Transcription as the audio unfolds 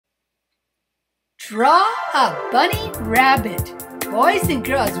Draw a bunny rabbit. Boys and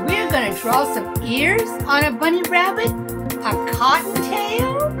girls, we're going to draw some ears on a bunny rabbit, a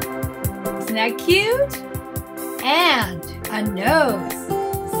cottontail, isn't that cute? And a nose.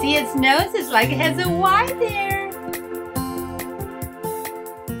 See its nose? It's like it has a Y there.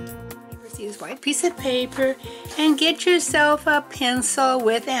 Use white piece of paper and get yourself a pencil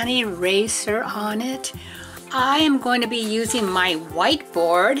with an eraser on it. I am going to be using my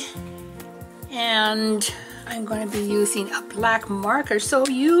whiteboard and I'm going to be using a black marker so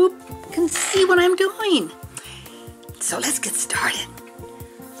you can see what I'm doing. So let's get started.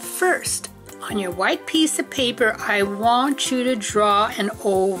 First, on your white piece of paper, I want you to draw an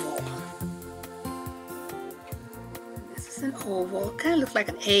oval. This is an oval. It kind of looks like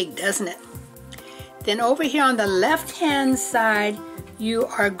an egg, doesn't it? Then over here on the left-hand side, you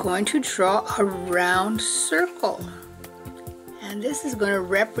are going to draw a round circle. And this is going to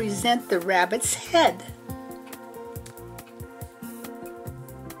represent the rabbit's head.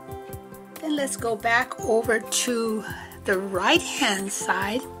 Then let's go back over to the right-hand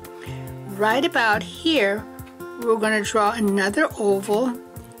side. Right about here, we're going to draw another oval.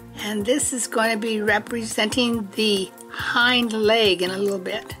 And this is going to be representing the hind leg in a little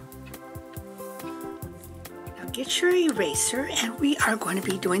bit. Get your eraser and we are going to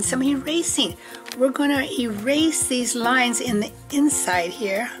be doing some erasing. We're going to erase these lines in the inside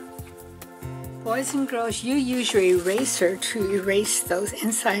here. Boys and girls, you use your eraser to erase those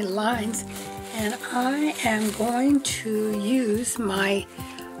inside lines, and I am going to use my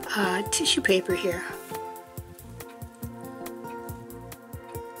tissue paper here.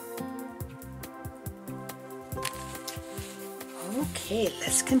 Okay,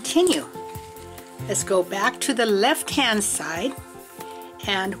 let's continue. Let's go back to the left-hand side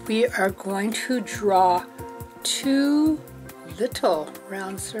and we are going to draw two little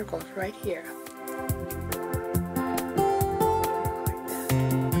round circles right here.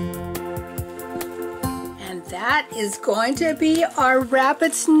 And that is going to be our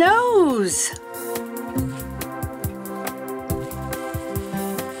rabbit's nose.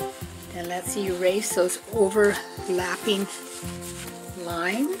 Then let's erase those overlapping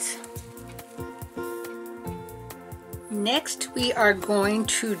lines. Next, we are going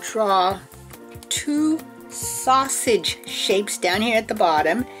to draw two sausage shapes down here at the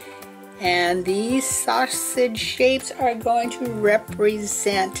bottom. And these sausage shapes are going to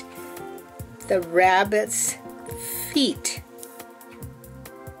represent the rabbit's feet.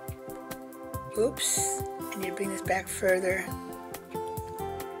 Oops, I need to bring this back further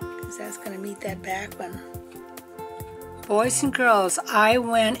because that's going to meet that back one. Boys and girls, I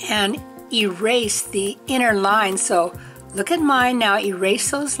went and erased the inner line, so look at mine now.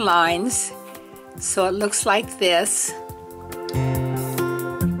 Erase those lines so it looks like this.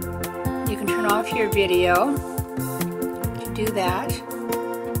 You can turn off your video to do that.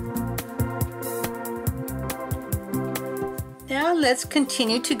 Now let's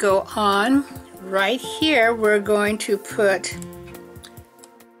continue to go on. Right here we're going to put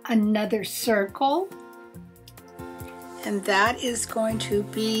another circle, and that is going to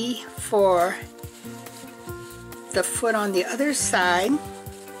be for the foot on the other side.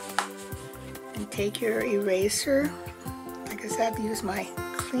 And take your eraser. I guess I have to use my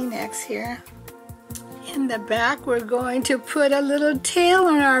Kleenex here. In the back we're going to put a little tail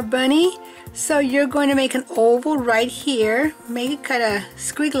on our bunny. So you're going to make an oval right here. Make it kind of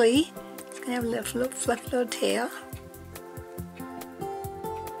squiggly. It's going to have a little fluffy little tail.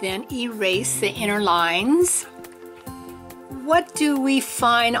 Then erase the inner lines. What do we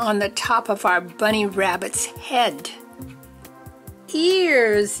find on the top of our bunny rabbit's head?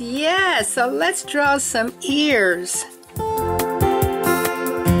 Ears, yes, so let's draw some ears.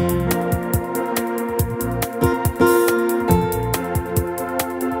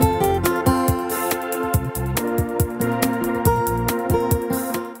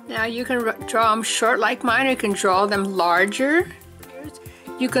 Now you can draw them short like mine, or you can draw them larger.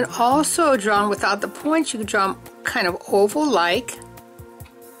 You can also draw them without the points. You can draw them kind of oval-like.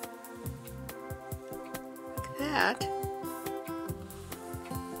 Like that.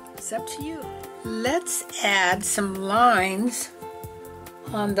 It's up to you. Let's add some lines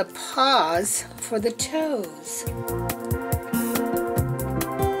on the paws for the toes.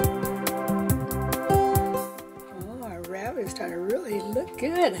 Oh, our rabbit is starting to really look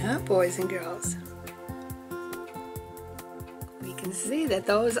good, huh, boys and girls? We can see that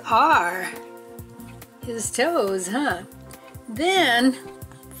those are his toes, huh? Then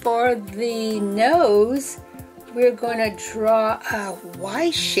for the nose, we're going to draw a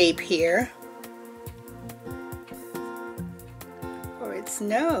Y shape here for its its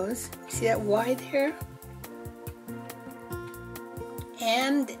nose. See that Y there?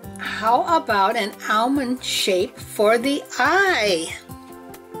 And how about an almond shape for the eye?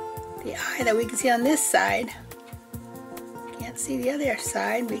 The eye that we can see on this side. Can't see the other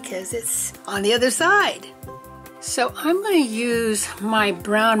side because it's on the other side. So I'm going to use my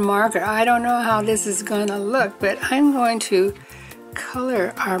brown marker. I don't know how this is going to look, but I'm going to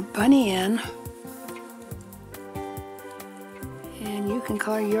color our bunny in. And you can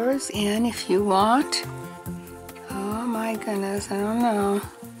color yours in if you want. Oh my goodness, I don't know.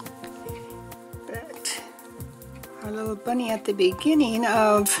 But our little bunny at the beginning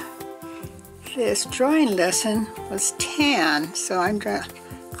of this drawing lesson was tan, so I'm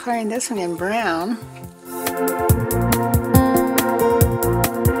coloring this one in brown.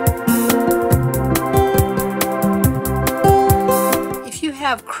 If you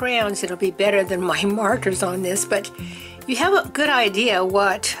have crayons, it'll be better than my markers on this, but you have a good idea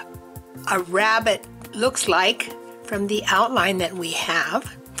what a rabbit looks like from the outline that we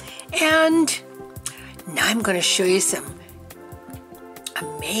have. And now I'm going to show you some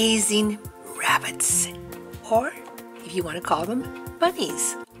amazing rabbits, or if you want to call them,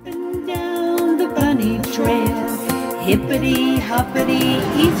 bunnies. Up and down the bunny trail, hippity hoppity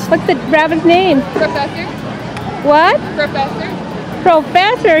east. What's the rabbit's name? Professor. What? Professor.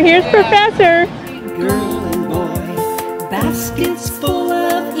 Professor. Here's Professor. Girl and boy, baskets full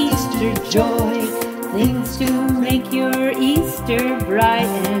of Easter joy, things to make your Easter bright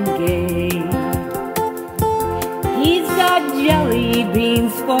and gay. He's got jelly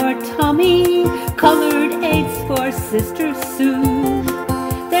beans for Tommy, colored eggs for Sister Sue.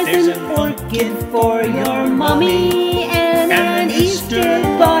 There's an orchid for your mommy, and an Easter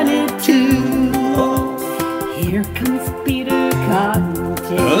bonnet too. Here comes Peter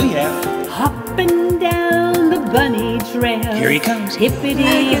Cottontail. Oh yeah. Hopping down the bunny trail. Here he comes.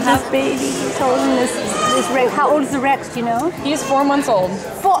 Hippity hop. Baby, holding this Rex. How old is the Rex? Do you know? He's 4 months old.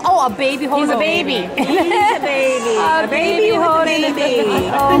 Oh, a baby holding a baby. He's a baby. A baby holding a baby.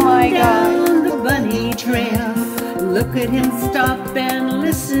 Oh my God. Down the bunny trail. Look at him stop and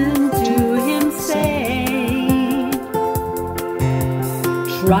listen to him say.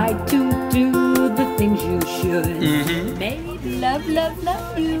 Try to do the things you should. Maybe love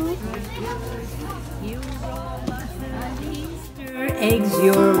you. You roll lots of Easter eggs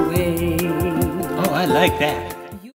your way. Oh, I like that.